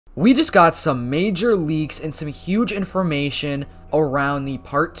We just got some major leaks and some huge information around the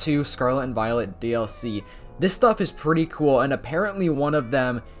Part 2 Scarlet and Violet DLC. This stuff is pretty cool, and apparently one of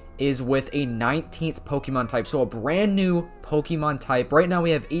them is with a 19th Pokemon type, so a brand new Pokemon type. Right now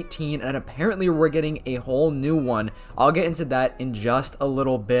we have 18, and apparently we're getting a whole new one. I'll get into that in just a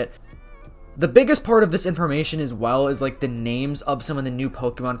little bit. The biggest part of this information as well is like the names of some of the new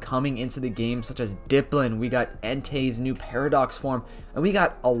Pokemon coming into the game, such as Diplin. We got Entei's new Paradox form, and we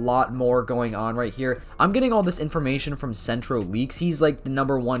got a lot more going on right here. I'm getting all this information from Centro Leaks. He's like the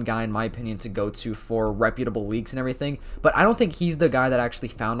 #1 guy in my opinion to go to for reputable leaks and everything, but I don't think he's the guy that actually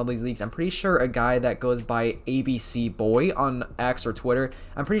found all these leaks. I'm pretty sure a guy that goes by ABC Boy on X or Twitter,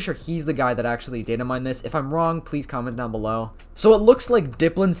 I'm pretty sure he's the guy that actually data mined this. If I'm wrong, please comment down below. So it looks like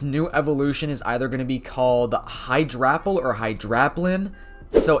Diplin's new evolution is either going to be called Hydrapple or Hydraplin.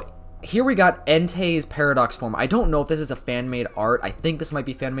 So here we got Entei's Paradox form. I don't know if this is a fan-made art. I think this might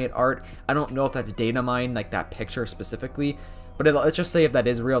be fan-made art. I don't know if that's data mined, like that picture specifically. But let's just say if that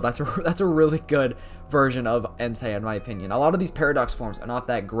is real, that's a really good version of Entei in my opinion. A lot of these Paradox forms are not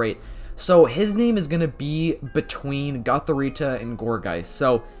that great. So his name is going to be between Gothorita and Gourgeist.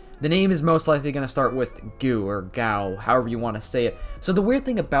 So the name is most likely going to start with Goo or Gao, however you want to say it. So the weird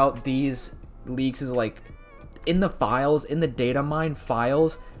thing about these leaks is like in the files, in the data mine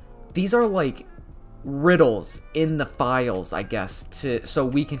files, these are like riddles in the files, I guess, so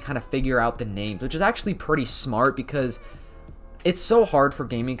we can kind of figure out the names, which is actually pretty smart because it's so hard for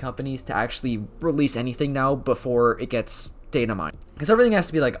gaming companies to actually release anything now before it gets data mined, because everything has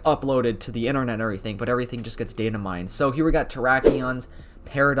to be like uploaded to the internet and everything, but everything just gets data mined. So here we got Terrakion's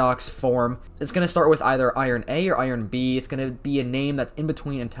Paradox form. It's going to start with either Iron A or Iron B. It's going to be a name that's in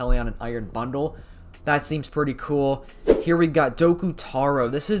between Inteleon and Iron Bundle. That seems pretty cool. Here we got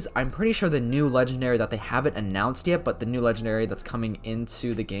Dokutaro. This is, I'm pretty sure, the new legendary that they haven't announced yet, but the new legendary that's coming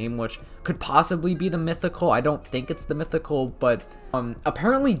into the game, which could possibly be the mythical. I don't think it's the mythical, but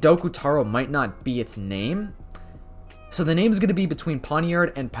apparently Dokutaro might not be its name. So the name is going to be between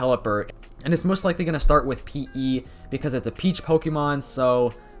Pawniard and Pelipper, and it's most likely going to start with PE because it's a Peach Pokemon.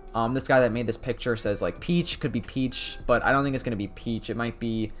 So this guy that made this picture says like Peach, could be Peach, but I don't think it's going to be Peach. It might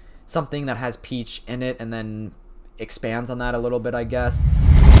be something that has Peach in it and then expands on that a little bit, I guess.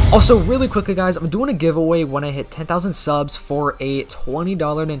 Also, really quickly guys, I'm doing a giveaway when I hit 10,000 subs for a $20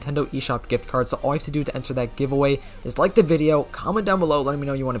 Nintendo eShop gift card. So all you have to do to enter that giveaway is like the video, comment down below letting me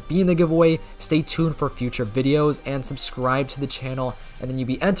know you want to be in the giveaway, stay tuned for future videos, and subscribe to the channel, and then you'll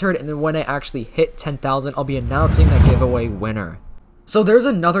be entered. And then when I actually hit 10,000, I'll be announcing that giveaway winner. So there's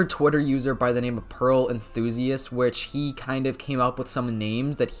another Twitter user by the name of Pearl Enthusiast, which he kind of came up with some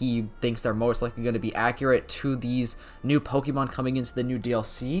names that he thinks are most likely going to be accurate to these new Pokemon coming into the new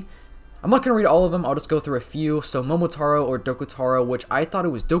DLC. I'm not going to read all of them, I'll just go through a few. So Momotaro or Dokutaro, which I thought it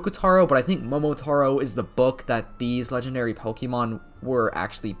was Dokutaro, but I think Momotaro is the book that these legendary Pokemon were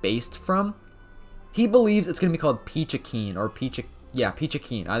actually based from. He believes it's going to be called Peachakeen, or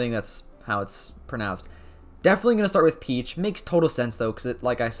Peachakeen. I think that's how it's pronounced. Definitely going to start with Peach. Makes total sense though, because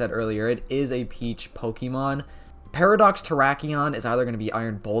like I said earlier, it is a Peach Pokemon. Paradox Terrakion is either going to be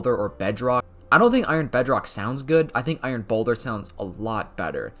Iron Boulder or Bedrock. I don't think Iron Bedrock sounds good. I think Iron Boulder sounds a lot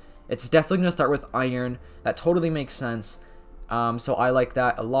better. It's definitely going to start with Iron. That totally makes sense. So I like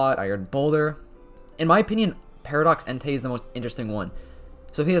that a lot. Iron Boulder. In my opinion, Paradox Entei is the most interesting one.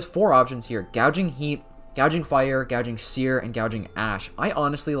 So he has 4 options here: Gouging Heat, Gouging Fire, Gouging Sear, and Gouging Ash. I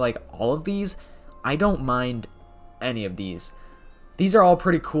honestly like all of these. I don't mind any of these. These are all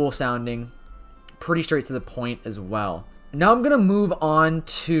pretty cool sounding, pretty straight to the point as well. Now I'm going to move on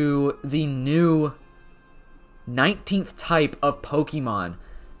to the new 19th type of Pokemon.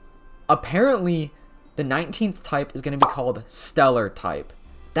 Apparently, the 19th type is going to be called Stellar type.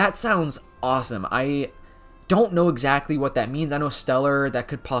 That sounds awesome. I don't know exactly what that means. I know Stellar, that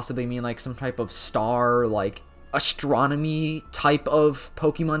could possibly mean like some type of star, like astronomy type of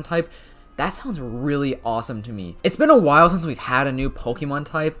Pokemon type. That sounds really awesome to me. It's been a while since we've had a new Pokemon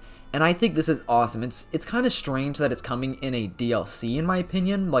type, and I think this is awesome. It's kind of strange that it's coming in a DLC, in my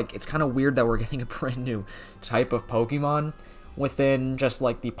opinion. Like, it's kind of weird that we're getting a brand new type of Pokemon within just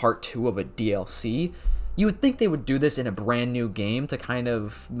like the part 2 of a DLC. You would think they would do this in a brand new game to kind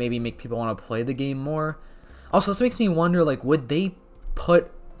of maybe make people want to play the game more. Also, this makes me wonder, like, would they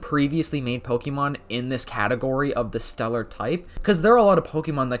put previously made Pokemon in this category of the Stellar type? Because there are a lot of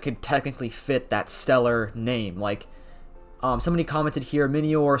Pokemon that could technically fit that Stellar name. Like, somebody commented here: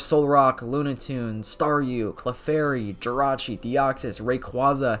 Minior, Solrock, Lunatone, Staryu, Clefairy, Jirachi, Deoxys,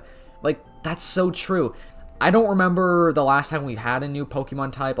 Rayquaza. Like, that's so true. I don't remember the last time we've had a new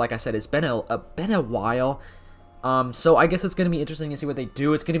Pokemon type. Like I said, it's been a while. So I guess it's going to be interesting to see what they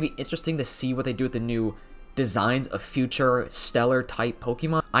do. It's going to be interesting to see what they do with the new designs of future stellar type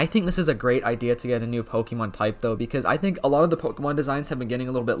Pokemon. I think this is a great idea to get a new Pokemon type though, because I think a lot of the Pokemon designs have been getting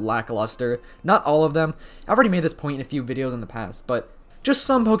a little bit lackluster. Not all of them. I've already made this point in a few videos in the past, but just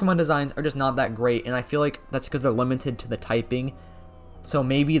some Pokemon designs are just not that great, and I feel like that's because they're limited to the typing. So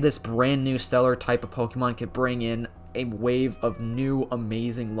maybe this brand new stellar type of Pokemon could bring in a wave of new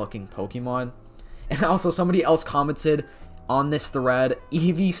amazing looking Pokemon. And also somebody else commented on this thread,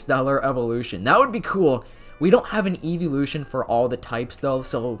 Eevee Stellar Evolution. That would be cool. We don't have an evolution for all the types though,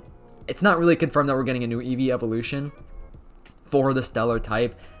 so it's not really confirmed that we're getting a new Eevee evolution for the Stellar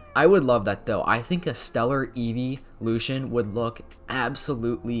type. I would love that though. I think a Stellar evolution would look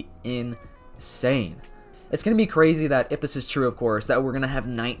absolutely insane. It's going to be crazy that, if this is true of course, that we're going to have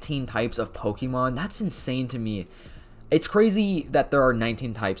 19 types of Pokemon. That's insane to me. It's crazy that there are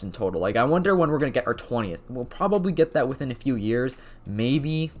 19 types in total. Like, I wonder when we're going to get our 20th. We'll probably get that within a few years.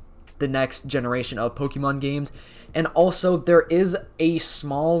 Maybe the next generation of Pokemon games. And also, there is a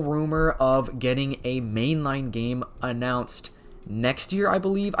small rumor of getting a mainline game announced next year, I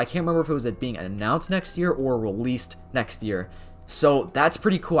believe. I can't remember if it was being announced next year or released next year. So that's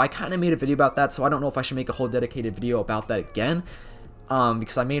pretty cool. I kind of made a video about that, so I don't know if I should make a whole dedicated video about that again.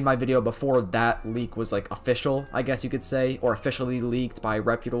 Because I made my video before that leak was like official, I guess you could say, or officially leaked by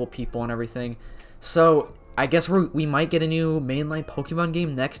reputable people and everything. So I guess we might get a new mainline Pokemon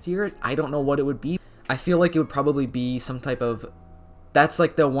game next year. I don't know what it would be. I feel like it would probably be some type of... That's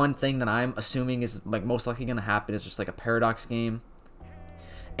like the one thing that I'm assuming is like most likely going to happen, is just like a Paradox game.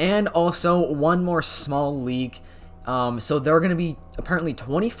 And also one more small leak. So there are going to be apparently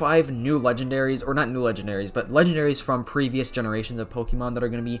 25 new legendaries, or not new legendaries, but legendaries from previous generations of Pokemon that are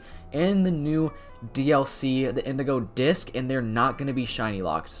going to be in the new DLC, the Indigo Disc, and they're not going to be shiny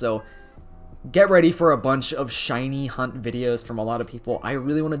locked. So get ready for a bunch of shiny hunt videos from a lot of people. I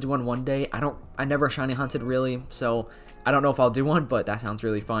really want to do one day. I never shiny hunted really, so I don't know if I'll do one, but that sounds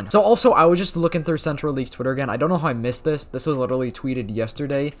really fun. So also, I was just looking through Central League's Twitter again. I don't know how I missed this. This was literally tweeted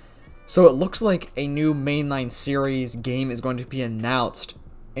yesterday. So it looks like a new mainline series game is going to be announced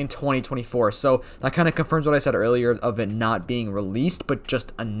in 2024. So that kind of confirms what I said earlier of it not being released, but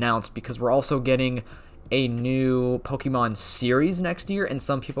just announced, because we're also getting a new Pokemon series next year, and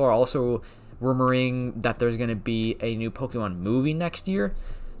some people are also rumoring that there's going to be a new Pokemon movie next year.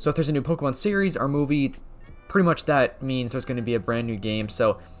 So if there's a new Pokemon series or movie, pretty much that means there's going to be a brand new game.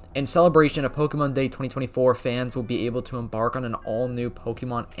 So in celebration of Pokemon Day 2024, fans will be able to embark on an all-new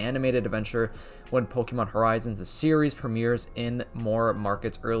Pokemon animated adventure when Pokemon Horizons, the series, premieres in more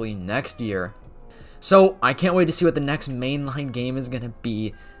markets early next year. So I can't wait to see what the next mainline game is going to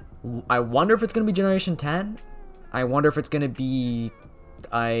be. I wonder if it's going to be Generation 10. I wonder if it's going to be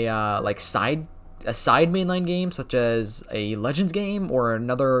a side mainline game, such as a Legends game or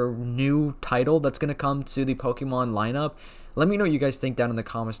another new title that's going to come to the Pokemon lineup. Let me know what you guys think down in the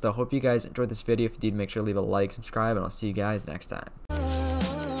comments though. Hope you guys enjoyed this video. If you did, make sure to leave a like, subscribe, and I'll see you guys next time.